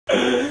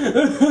Hey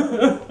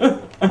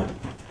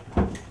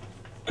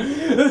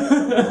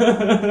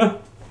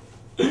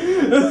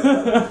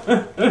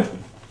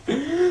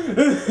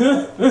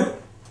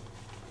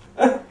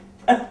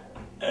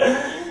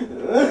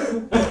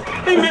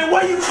man,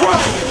 why you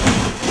crying?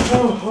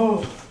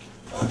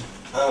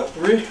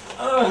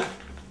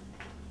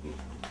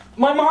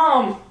 My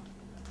mom!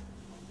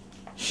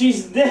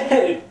 She's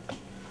dead!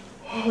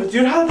 Oh,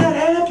 dude, how'd that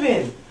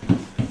happen?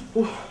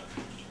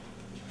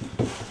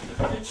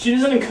 She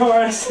was in a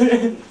car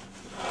accident.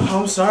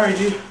 Oh, I'm sorry,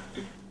 dude.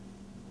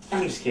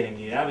 I'm just kidding,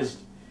 dude. It was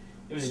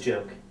a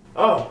joke.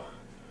 Oh.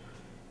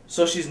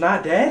 So she's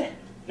not dead?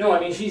 No, I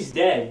mean, she's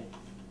dead.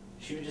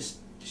 She was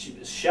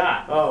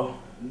shot. Oh.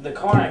 The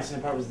car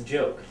accident part was the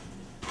joke.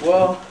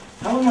 Well,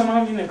 how would my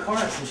mom get in a car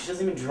accident? She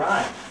doesn't even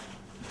drive.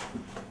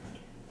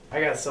 I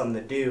got something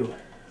to do.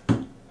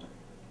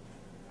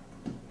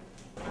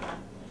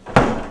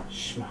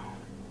 Schmoe.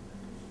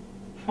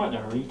 What a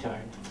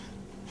retard.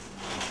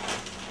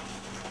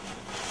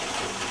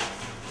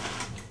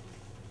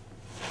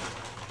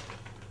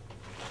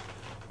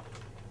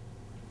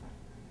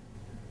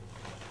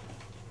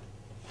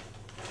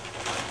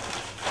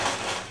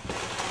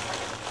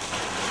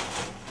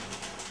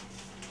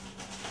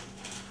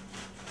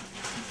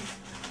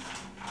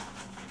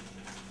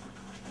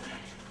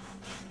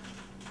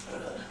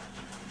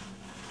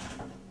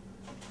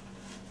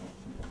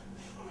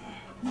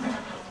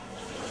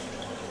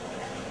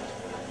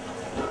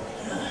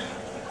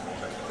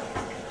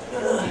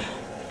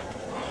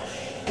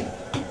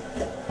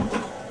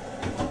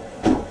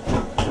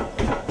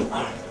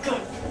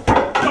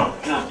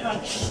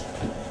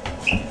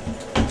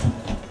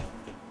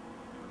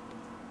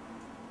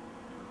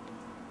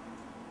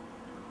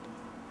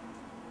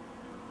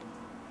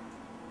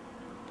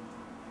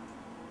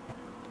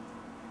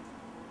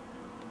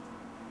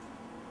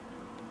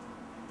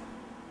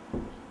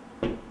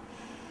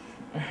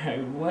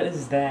 What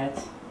is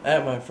that?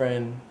 That, my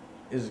friend,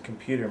 is a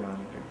computer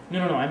monitor.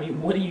 No, I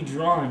mean, what are you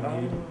drawing,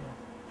 dude?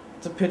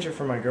 It's a picture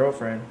for my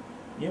girlfriend.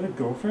 You have a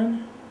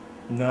girlfriend?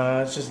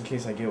 Nah, it's just in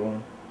case I get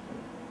one.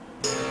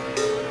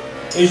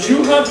 If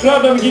you have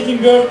problem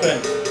getting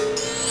girlfriend,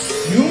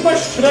 you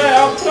must try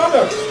our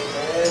product.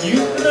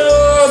 You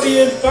grow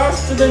beard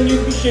faster than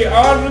you can say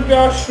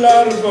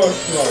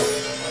argashlargoshlo.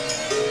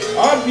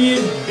 Our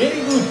beard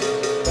very good.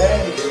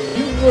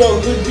 You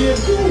grow good beard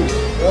too.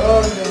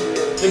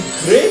 The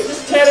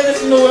greatest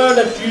terrorist in the world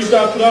that used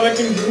our product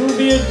and grew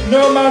beard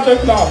no matter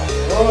cloth.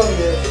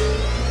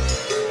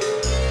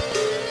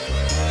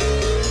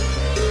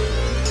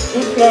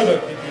 Good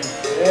product it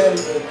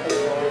is.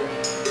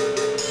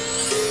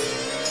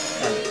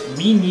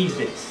 We need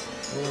this.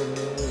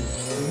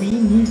 We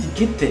need to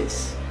get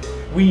this.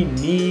 We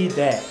need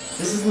that.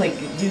 This is like,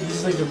 dude, this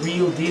is like the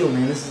real deal,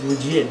 man. This is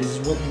legit. This is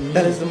what we need.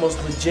 That is the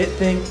most legit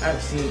thing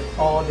I've seen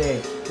all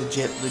day.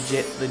 Legit,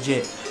 legit,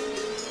 legit.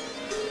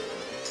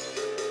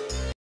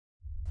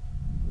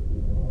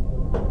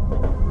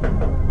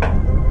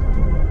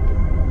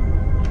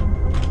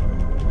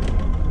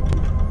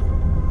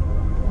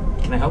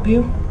 Can I help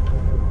you?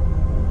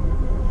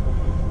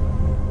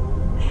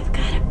 I've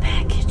got a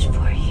package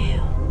for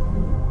you.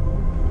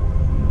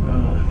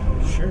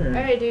 Sure.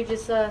 Alright, dude,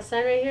 just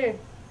sign right here.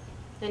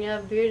 And you'll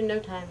have a beard in no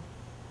time.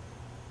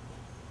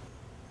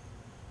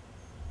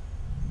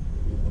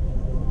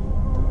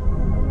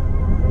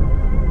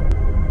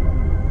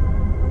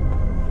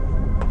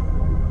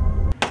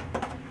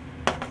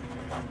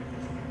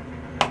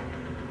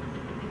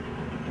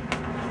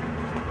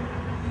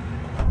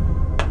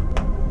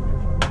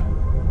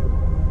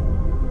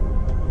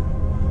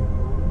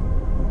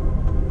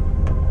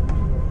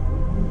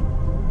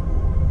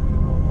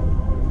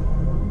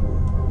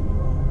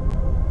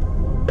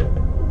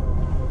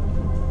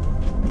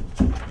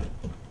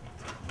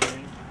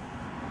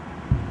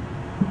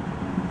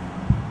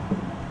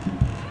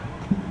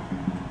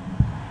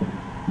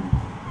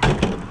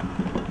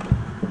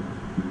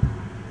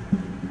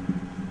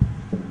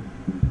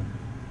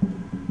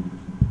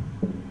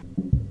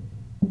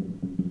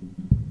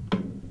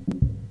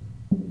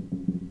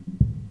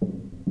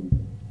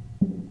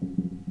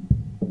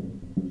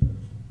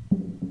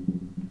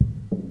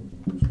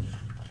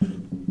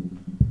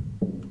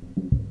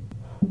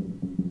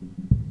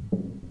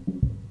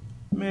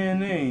 Man,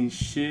 there ain't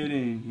shit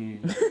in here.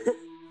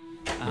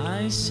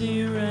 I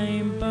see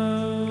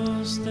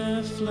rainbows,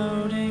 they're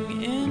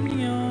floating in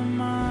your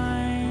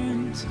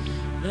mind.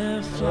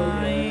 They're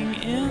flying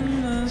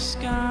in the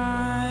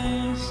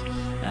skies,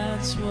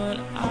 that's what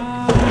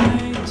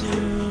I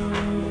do.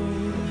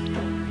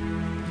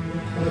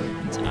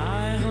 And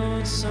I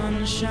hold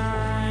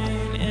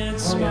sunshine, it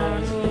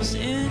sparkles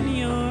in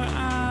your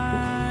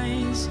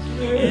eyes.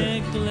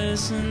 It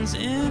glistens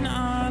in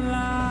our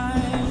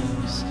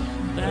lives,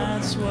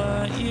 that's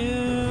what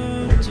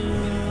you do.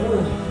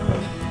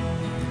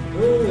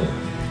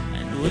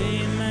 And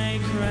we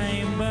make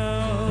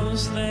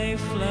rainbows, they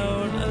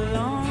float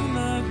along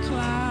the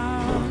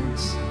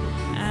clouds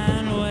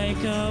and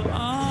wake up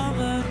all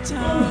the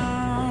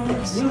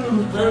towns.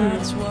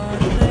 That's what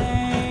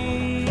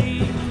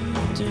they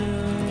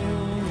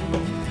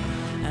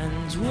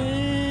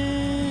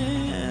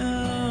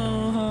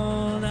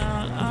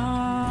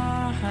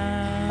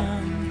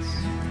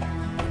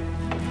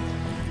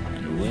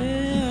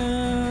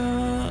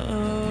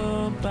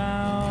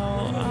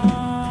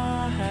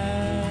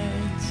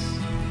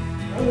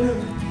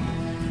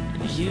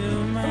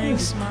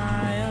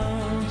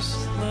smiles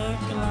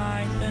look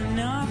like the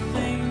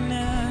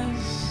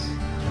nothingness,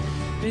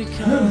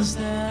 because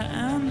their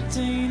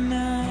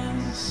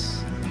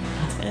emptiness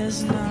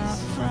is not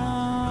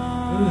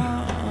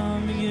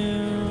from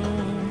you.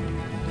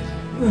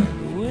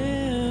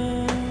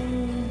 We'll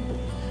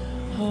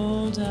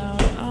hold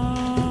out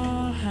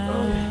our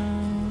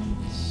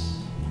hands,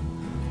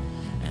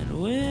 and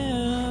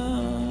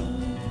we'll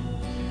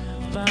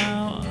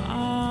bow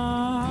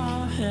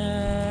our heads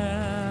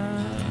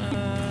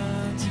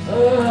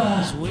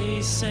as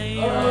we say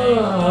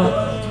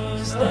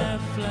rainbows. They're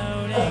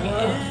floating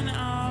in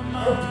our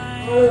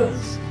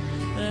minds,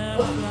 they're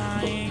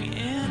flying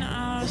in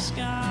our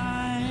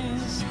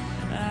skies.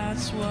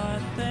 That's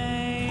what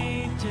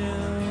they do.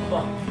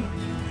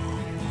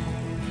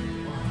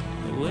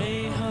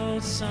 We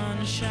hold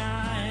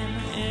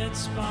sunshine, it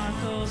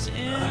sparkles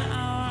in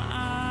our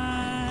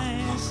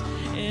eyes,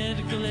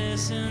 it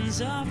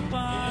glistens up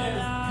our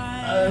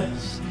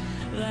lives.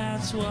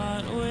 That's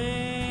what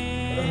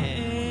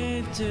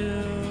we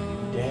do.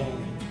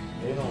 Dang,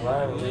 they don't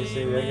lie when they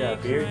say they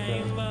got beard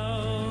thing.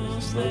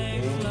 Rainbows,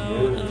 they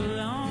float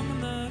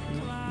along the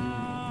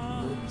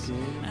clouds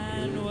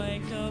and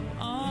wake up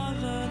all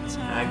the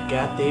time. I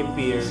got their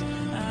beard.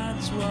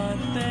 That's what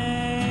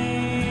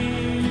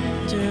they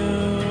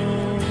do.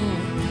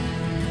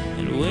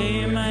 And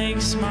we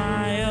make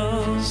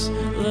smiles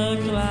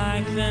look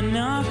like the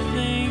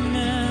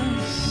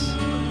nothingness,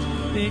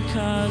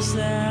 because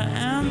their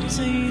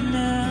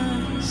emptiness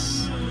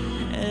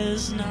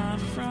is not